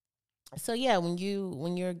yeah, when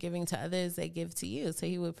you're giving to others, they give to you. So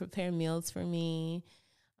he would prepare meals for me.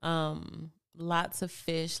 Lots of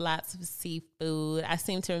fish, lots of seafood. I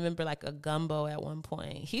seem to remember like a gumbo at one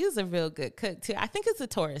point. He was a real good cook too. I think it's a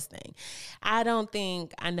tourist thing. I don't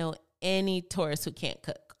think I know any tourist who can't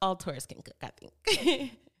cook. All tourists can cook, I think.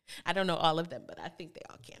 I don't know all of them, but I think they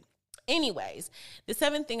all can. Anyways, the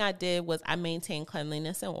 7th thing I did was I maintained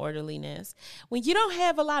cleanliness and orderliness. When you don't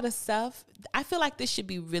have a lot of stuff, I feel like this should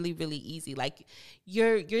be really, really easy. Like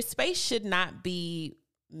your space should not be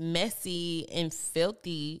messy and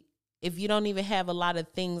filthy if you don't even have a lot of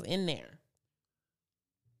things in there.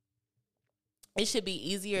 It should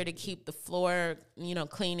be easier to keep the floor,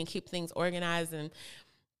 clean, and keep things organized, and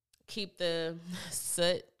keep the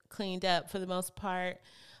soot cleaned up for the most part.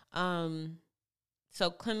 So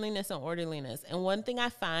cleanliness and orderliness. And one thing I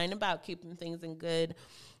find about keeping things in good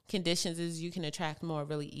conditions is you can attract more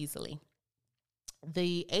really easily.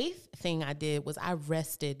 The 8th thing I did was I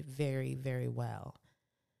rested very, very well.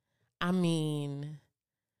 I mean,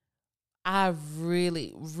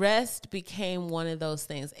 rest became one of those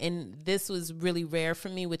things. And this was really rare for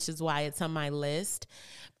me, which is why it's on my list,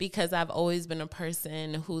 because I've always been a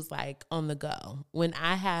person who's like on the go. When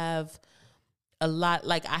I have a lot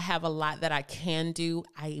that I can do,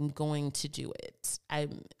 I am going to do it. I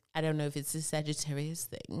don't know if it's a Sagittarius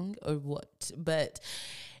thing or what, but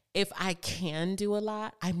if I can do a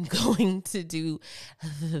lot, I'm going to do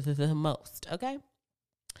the most, okay?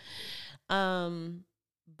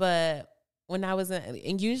 But when I was in,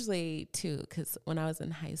 and usually too, because when I was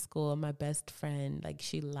in high school, my best friend, like,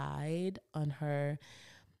 she lied on her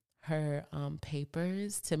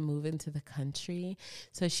papers to move into the country.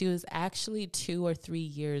 So she was actually 2 or 3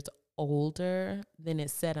 years older than it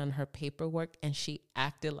said on her paperwork, and she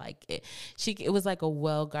acted like it. It was like a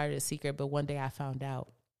well-guarded secret, but one day I found out.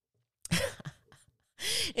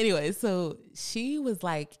 Anyway, so she was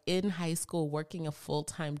like in high school working a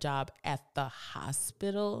full-time job at the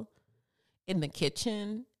hospital in the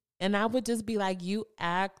kitchen. And I would just be like, you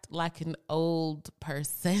act like an old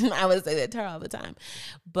person. I would say that to her all the time.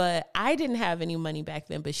 But I didn't have any money back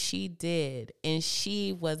then, but she did. And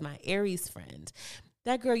she was my Aries friend.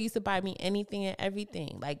 That girl used to buy me anything and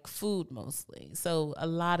everything, like food mostly. So a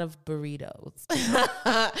lot of burritos.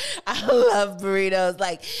 I love burritos.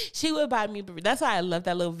 Like, she would buy me burritos. That's why I love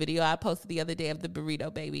that little video I posted the other day of the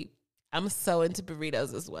burrito baby. I'm so into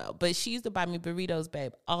burritos as well. But she used to buy me burritos,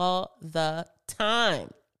 babe, all the time.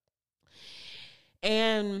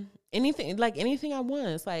 And anything I want,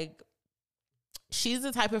 it's like, she's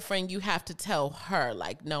the type of friend you have to tell her,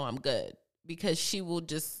 like, no, I'm good. Because she will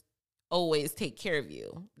just always take care of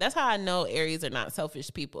you. That's how I know Aries are not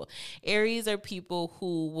selfish people. Aries are people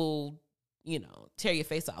who will, tear your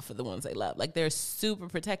face off for the ones they love. Like, they're super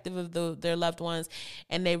protective of their loved ones,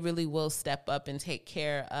 and they really will step up and take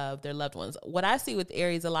care of their loved ones. What I see with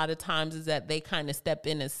Aries a lot of times is that they kind of step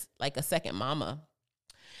in as like a second mama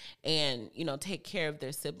and, take care of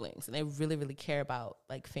their siblings. And they really, really care about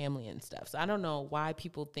like family and stuff. So I don't know why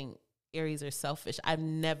people think Aries are selfish. I've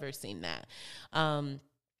never seen that.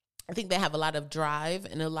 I think they have a lot of drive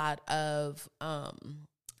and a lot of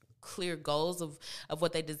clear goals of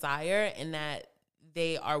what they desire, and that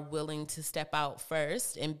they are willing to step out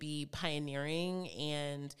first and be pioneering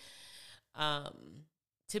and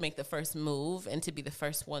to make the first move and to be the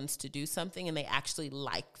first ones to do something. And they actually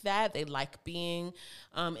like that. They like being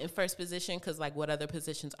in first position, because like, what other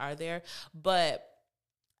positions are there? But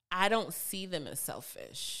I don't see them as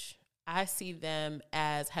selfish. I see them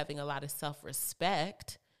as having a lot of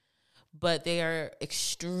self-respect, but they are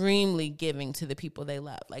extremely giving to the people they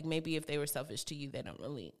love. Like, maybe if they were selfish to you, they don't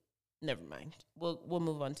really, never mind. We'll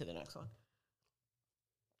move on to the next one.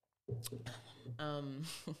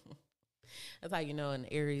 That's how you know an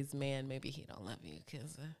Aries man, maybe he don't love you,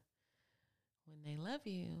 because when they love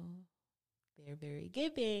you, they're very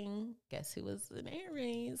giving. Guess who was an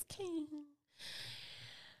Aries? King.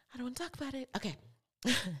 I don't want to talk about it. Okay.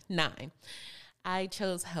 9. I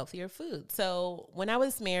chose healthier food. So when I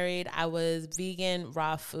was married, I was vegan,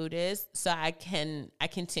 raw foodist. So I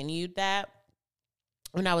continued that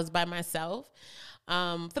when I was by myself.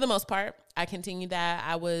 For the most part, I continued that.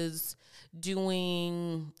 I was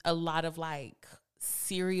doing a lot of like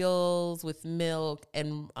cereals with milk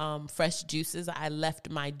and fresh juices. I left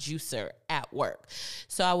my juicer at work.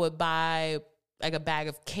 So I would buy like a bag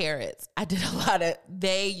of carrots.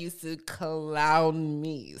 They used to clown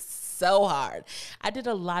me so hard. I did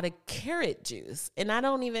a lot of carrot juice, and I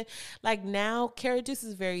don't even like, now carrot juice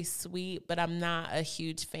is very sweet, but I'm not a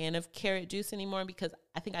huge fan of carrot juice anymore because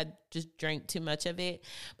I think I just drank too much of it.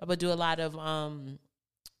 But I would do a lot of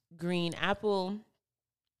green apple.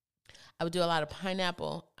 I would do a lot of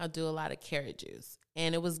pineapple. I'll do a lot of carrot juice.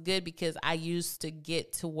 And it was good because I used to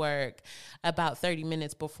get to work about 30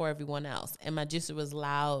 minutes before everyone else. And my juicer was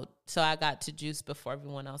loud, so I got to juice before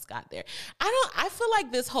everyone else got there. I feel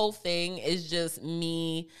like this whole thing is just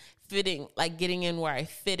me getting in where I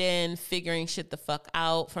fit in, figuring shit the fuck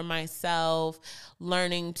out for myself,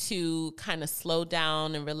 learning to kind of slow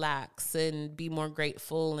down and relax and be more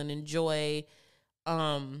grateful and enjoy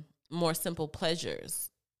more simple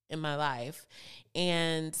pleasures in my life.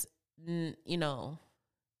 And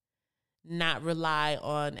not rely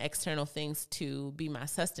on external things to be my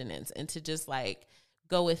sustenance, and to just like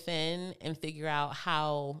go within and figure out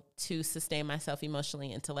how to sustain myself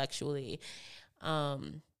emotionally, intellectually,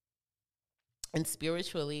 and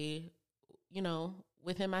spiritually,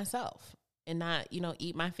 within myself, and not,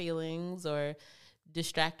 eat my feelings or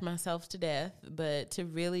distract myself to death, but to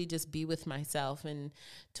really just be with myself and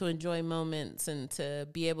to enjoy moments, and to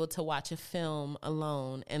be able to watch a film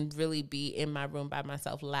alone and really be in my room by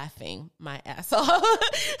myself laughing my ass off,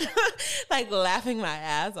 laughing my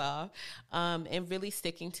ass off, and really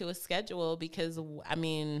sticking to a schedule, because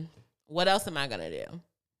what else am I going to do?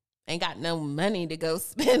 Ain't got no money to go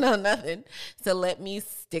spend on nothing. So let me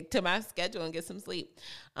stick to my schedule and get some sleep.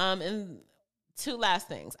 And 2 last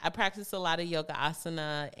things. I practice a lot of yoga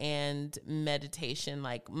asana and meditation.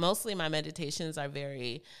 Like, mostly my meditations are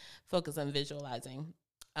very focused on visualizing.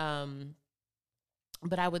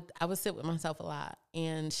 But I would sit with myself a lot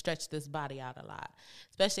and stretch this body out a lot,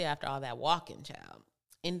 especially after all that walking, child.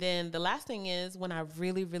 And then the last thing is when I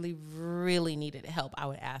really, really, really needed help, I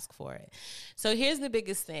would ask for it. So here's the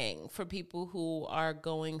biggest thing for people who are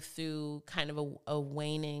going through kind of a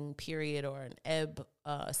waning period or an ebb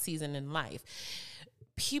season in life.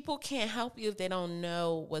 People can't help you if they don't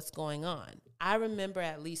know what's going on. I remember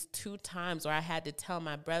at least 2 times where I had to tell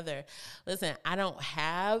my brother, listen, I don't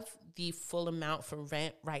have the full amount for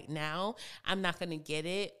rent right now. I'm not going to get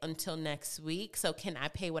it until next week. So can I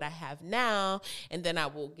pay what I have now? And then I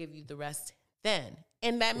will give you the rest then.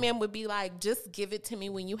 And that man would be like, just give it to me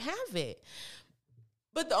when you have it.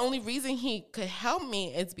 But the only reason he could help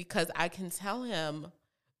me is because I can tell him,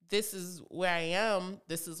 this is where I am.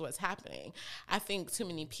 This is what's happening. I think too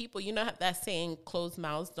many people, you know that saying, closed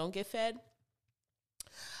mouths don't get fed?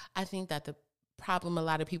 I think that the problem a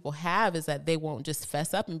lot of people have is that they won't just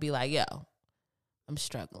fess up and be like, yo, I'm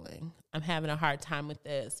struggling. I'm having a hard time with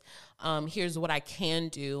this. Here's what I can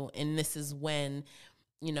do. And this is when,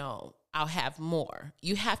 I'll have more.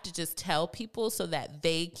 You have to just tell people so that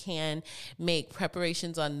they can make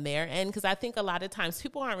preparations on their end. Because I think a lot of times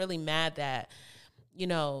people aren't really mad that,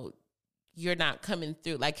 you're not coming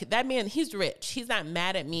through. Like that man, he's rich. He's not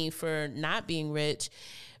mad at me for not being rich.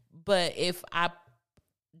 But if I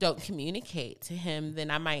don't communicate to him, then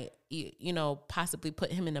I might, possibly put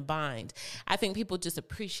him in a bind. I think people just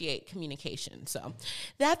appreciate communication. So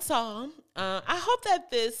that's all. I hope that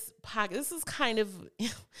this is kind of,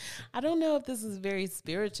 I don't know if this is very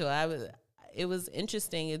spiritual. It was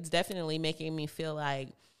interesting. It's definitely making me feel like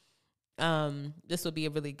this would be a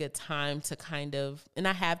really good time to kind of, and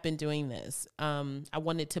I have been doing this. I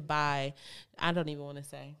wanted to buy, I don't even want to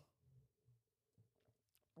say.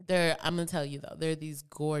 I'm going to tell you though, there are these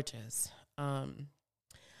gorgeous,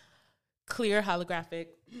 clear holographic,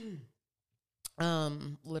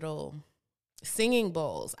 little singing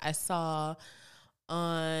bowls I saw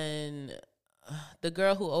on the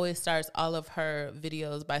girl who always starts all of her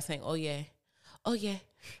videos by saying, oh yeah, oh yeah.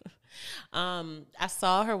 I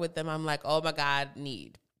saw her with them. I'm like, oh my God,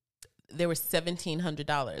 need. They were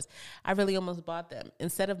 $1,700. I really almost bought them.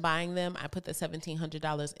 Instead of buying them, I put the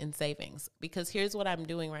 $1,700 in savings because here's what I'm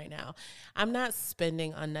doing right now. I'm not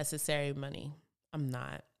spending unnecessary money. I'm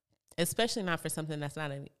not, especially not for something that's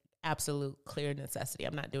not an absolute clear necessity.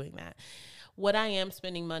 I'm not doing that. What I am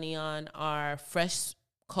spending money on are fresh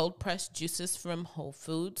cold pressed juices from Whole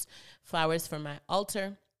Foods, flowers for my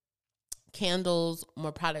altar, candles,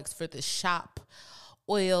 more products for the shop,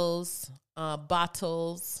 oils,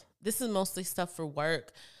 bottles. This is mostly stuff for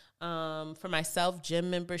work. For myself,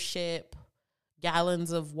 gym membership,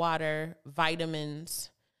 gallons of water,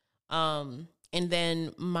 vitamins, and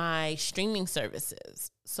then my streaming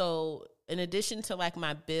services. So in addition to like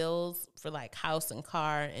my bills for like house and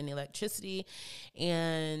car and electricity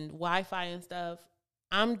and Wi-Fi and stuff,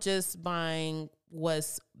 I'm just buying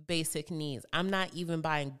what's basic needs. I'm not even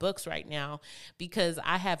buying books right now because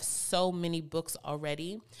I have so many books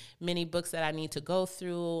already, many books that I need to go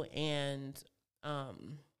through and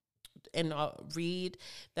read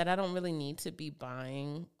that I don't really need to be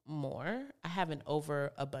buying more. I have an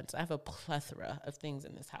overabundance. I have a plethora of things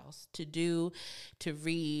in this house to do, to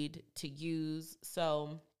read, to use.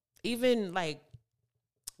 So even like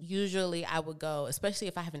usually I would go, especially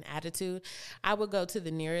if I have an attitude, I would go to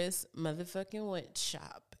the nearest motherfucking witch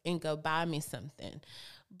shop and go buy me something.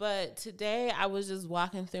 But today I was just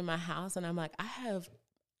walking through my house and I'm like,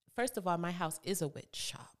 first of all, my house is a witch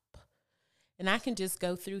shop. And I can just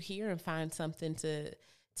go through here and find something to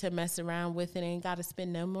mess around with and ain't got to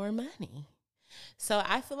spend no more money. So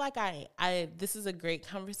I feel like this is a great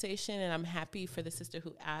conversation, and I'm happy for the sister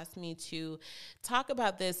who asked me to talk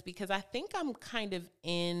about this because I think I'm kind of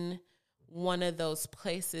in one of those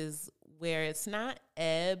places where it's not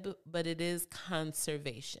ebb, but it is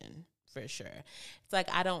conservation for sure. It's like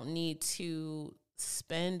I don't need to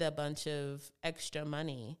spend a bunch of extra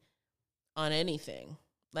money on anything.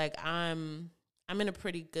 Like I'm in a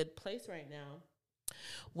pretty good place right now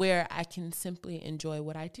where I can simply enjoy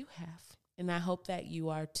what I do have. And I hope that you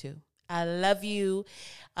are too. I love you.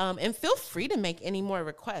 And feel free to make any more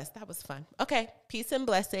requests. That was fun. Okay. Peace and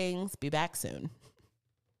blessings. Be back soon.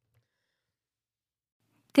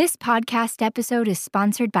 This podcast episode is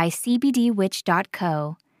sponsored by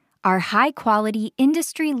CBDwitch.co. Our high-quality,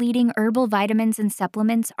 industry-leading herbal vitamins and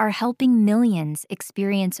supplements are helping millions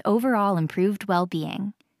experience overall improved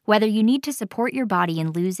well-being. Whether you need to support your body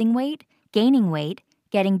in losing weight, gaining weight,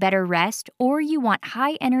 getting better rest, or you want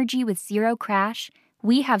high energy with zero crash,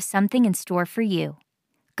 we have something in store for you.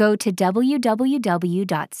 Go to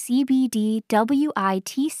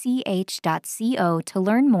www.cbdwitch.co to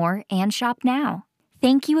learn more and shop now.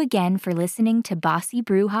 Thank you again for listening to Bossy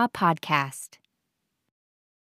Bruja Podcast.